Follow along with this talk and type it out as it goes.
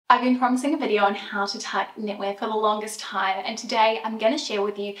I've been promising a video on how to tuck knitwear for the longest time, and today I'm going to share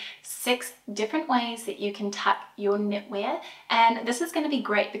with you 6 different ways that you can tuck your knitwear. And this is going to be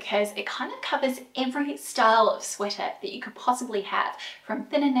great because it kind of covers every style of sweater that you could possibly have, from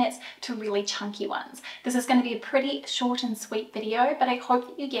thinner knits to really chunky ones. This is going to be a pretty short and sweet video, but I hope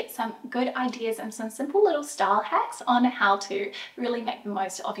that you get some good ideas and some simple little style hacks on how to really make the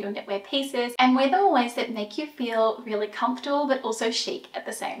most of your knitwear pieces and wear them in ways that make you feel really comfortable but also chic at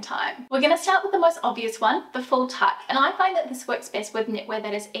the same time. We're going to start with the most obvious one, the full tuck, and I find that this works best with knitwear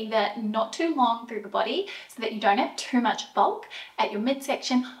that is either not too long through the body so that you don't have too much bulk at your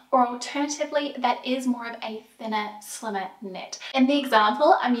midsection, or alternatively that is more of a thinner, slimmer knit. In the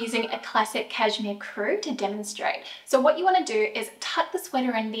example, I'm using a classic cashmere crew to demonstrate. So what you want to do is tuck the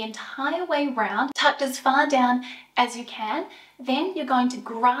sweater in the entire way round, tucked as far down as you can. Then you're going to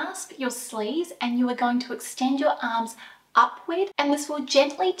grasp your sleeves and you are going to extend your arms upward, and this will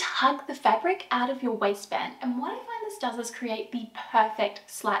gently tug the fabric out of your waistband. And what I find this does is create the perfect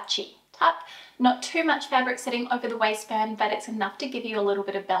slouchy tuck. Not too much fabric sitting over the waistband, but it's enough to give you a little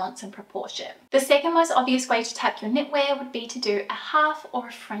bit of balance and proportion. The second most obvious way to tuck your knitwear would be to do a half or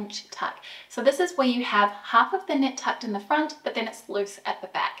a French tuck. So this is where you have half of the knit tucked in the front, but then it's loose at the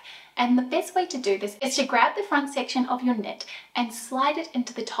back. And the best way to do this is to grab the front section of your knit and slide it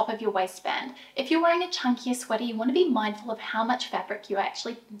into the top of your waistband. If you're wearing a chunkier sweater, you want to be mindful of how much fabric you're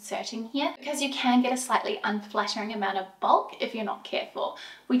actually inserting here, because you can get a slightly unflattering amount of bulk if you're not careful.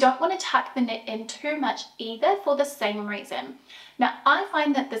 We don't want to tuck the knit in too much either for the same reason. Now, I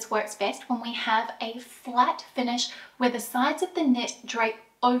find that this works best when we have a flat finish where the sides of the knit drape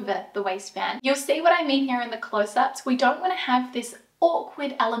over the waistband. You'll see what I mean here in the close-ups. We don't want to have this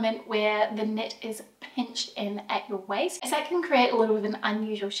awkward element where the knit is pinched in at your waist, as that can create a little bit of an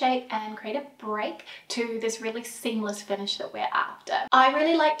unusual shape and create a break to this really seamless finish that we're after. I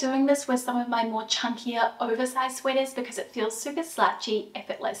really like doing this with some of my more chunkier oversized sweaters because it feels super slouchy,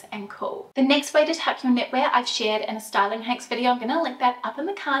 effortless and cool. The next way to tuck your knitwear I've shared in a styling hacks video. I'm going to link that up in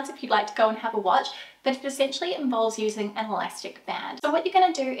the cards if you'd like to go and have a watch, but it essentially involves using an elastic band. So what you're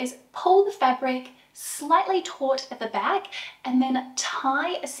going to do is pull the fabric slightly taut at the back and then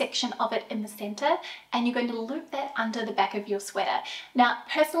tie a section of it in the center, and you're going to loop that under the back of your sweater. Now,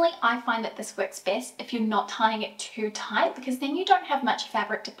 personally, I find that this works best if you're not tying it too tight, because then you don't have much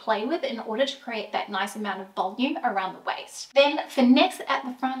fabric to play with in order to create that nice amount of volume around the waist. Then finesse at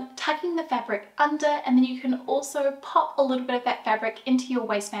the front, tucking the fabric under, and then you can also pop a little bit of that fabric into your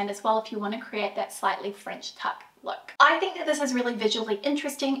waistband as well if you want to create that slightly French tuck look. I think that this is really visually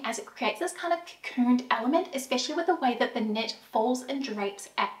interesting as it creates this kind of cocooned element, especially with the way that the knit falls and drapes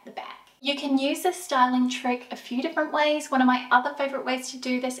at the back. You can use this styling trick a few different ways. One of my other favorite ways to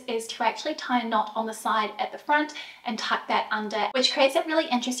do this is to actually tie a knot on the side at the front and tuck that under, which creates a really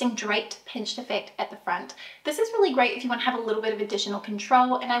interesting draped pinched effect at the front. This is really great if you want to have a little bit of additional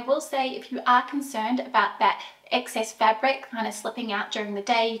control, and I will say if you are concerned about that excess fabric kind of slipping out during the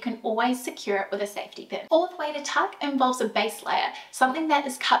day, you can always secure it with a safety pin. Fourth way to tuck involves a base layer, something that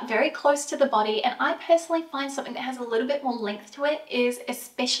is cut very close to the body, and I personally find something that has a little bit more length to it is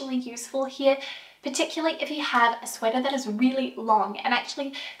especially useful here, particularly if you have a sweater that is really long. And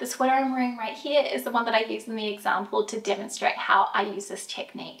actually the sweater I'm wearing right here is the one that I used in the example to demonstrate how I use this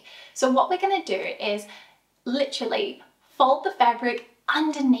technique. So what we're going to do is literally fold the fabric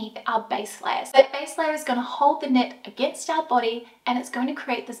underneath our base layer. So that base layer is going to hold the knit against our body, and it's going to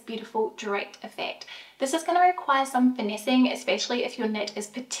create this beautiful draped effect. This is going to require some finessing, especially if your knit is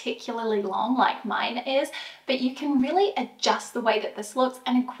particularly long like mine is, but you can really adjust the way that this looks.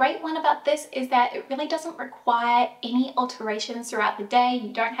 And a great one about this is that it really doesn't require any alterations throughout the day.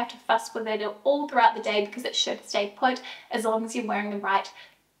 You don't have to fuss with it all throughout the day because it should stay put as long as you're wearing the right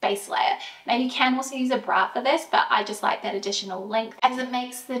base layer. Now you can also use a bra for this, but I just like that additional length as it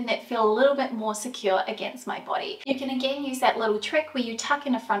makes the knit feel a little bit more secure against my body. You can again use that little trick where you tuck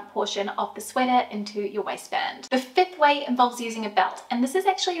in a front portion of the sweater into your waistband. The fifth way involves using a belt, and this is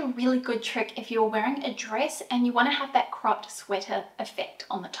actually a really good trick if you're wearing a dress and you want to have that cropped sweater effect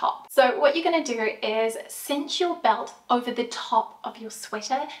on the top. So what you're going to do is cinch your belt over the top of your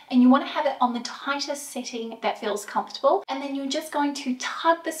sweater, and you want to have it on the tightest setting that feels comfortable, and then you're just going to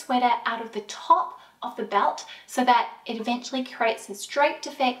tug the sweater out of the top of the belt so that it eventually creates this draped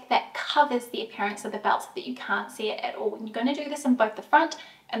effect that covers the appearance of the belt so that you can't see it at all. And you're going to do this in both the front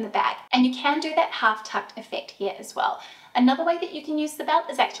and the back, and you can do that half tucked effect here as well. Another way that you can use the belt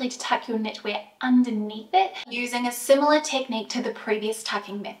is actually to tuck your knitwear underneath it, using a similar technique to the previous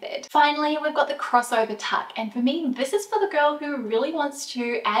tucking method. Finally, we've got the crossover tuck, and for me, this is for the girl who really wants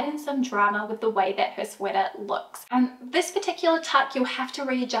to add in some drama with the way that her sweater looks. And this particular tuck you'll have to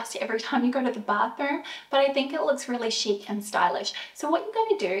readjust every time you go to the bathroom, but I think it looks really chic and stylish. So what you're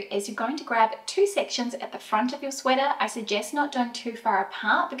going to do is you're going to grab two sections at the front of your sweater. I suggest not doing too far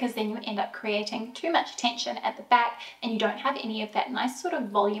apart because then you end up creating too much tension at the back and you don't have any of that nice sort of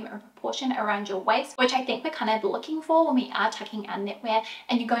volume or proportion around your waist, which I think we're kind of looking for when we are tucking our knitwear.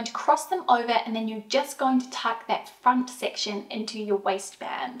 And you're going to cross them over and then you're just going to tuck that front section into your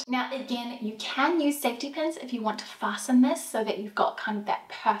waistband. Now again, you can use safety pins if you want to fasten this so that you've got kind of that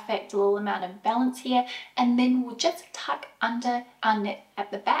perfect little amount of balance here, and then we'll just tuck under our knit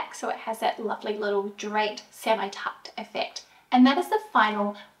at the back so it has that lovely little draped semi-tucked effect. And that is the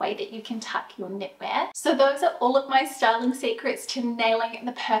final way that you can tuck your knitwear. So those are all of my styling secrets to nailing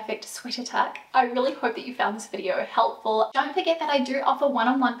the perfect sweater tuck. I really hope that you found this video helpful. Don't forget that I do offer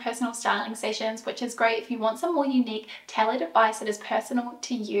one-on-one personal styling sessions, which is great if you want some more unique, tailored advice that is personal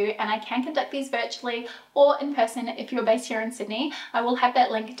to you, and I can conduct these virtually or in person if you're based here in Sydney. I will have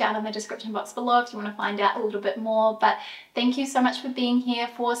that link down in the description box below if you want to find out a little bit more. But thank you so much for being here,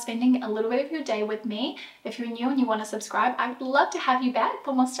 for spending a little bit of your day with me. If you're new and you want to subscribe, I would love to have you back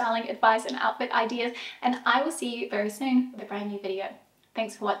for more styling advice and outfit ideas, and I will see you very soon with a brand new video.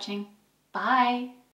 Thanks for watching. Bye!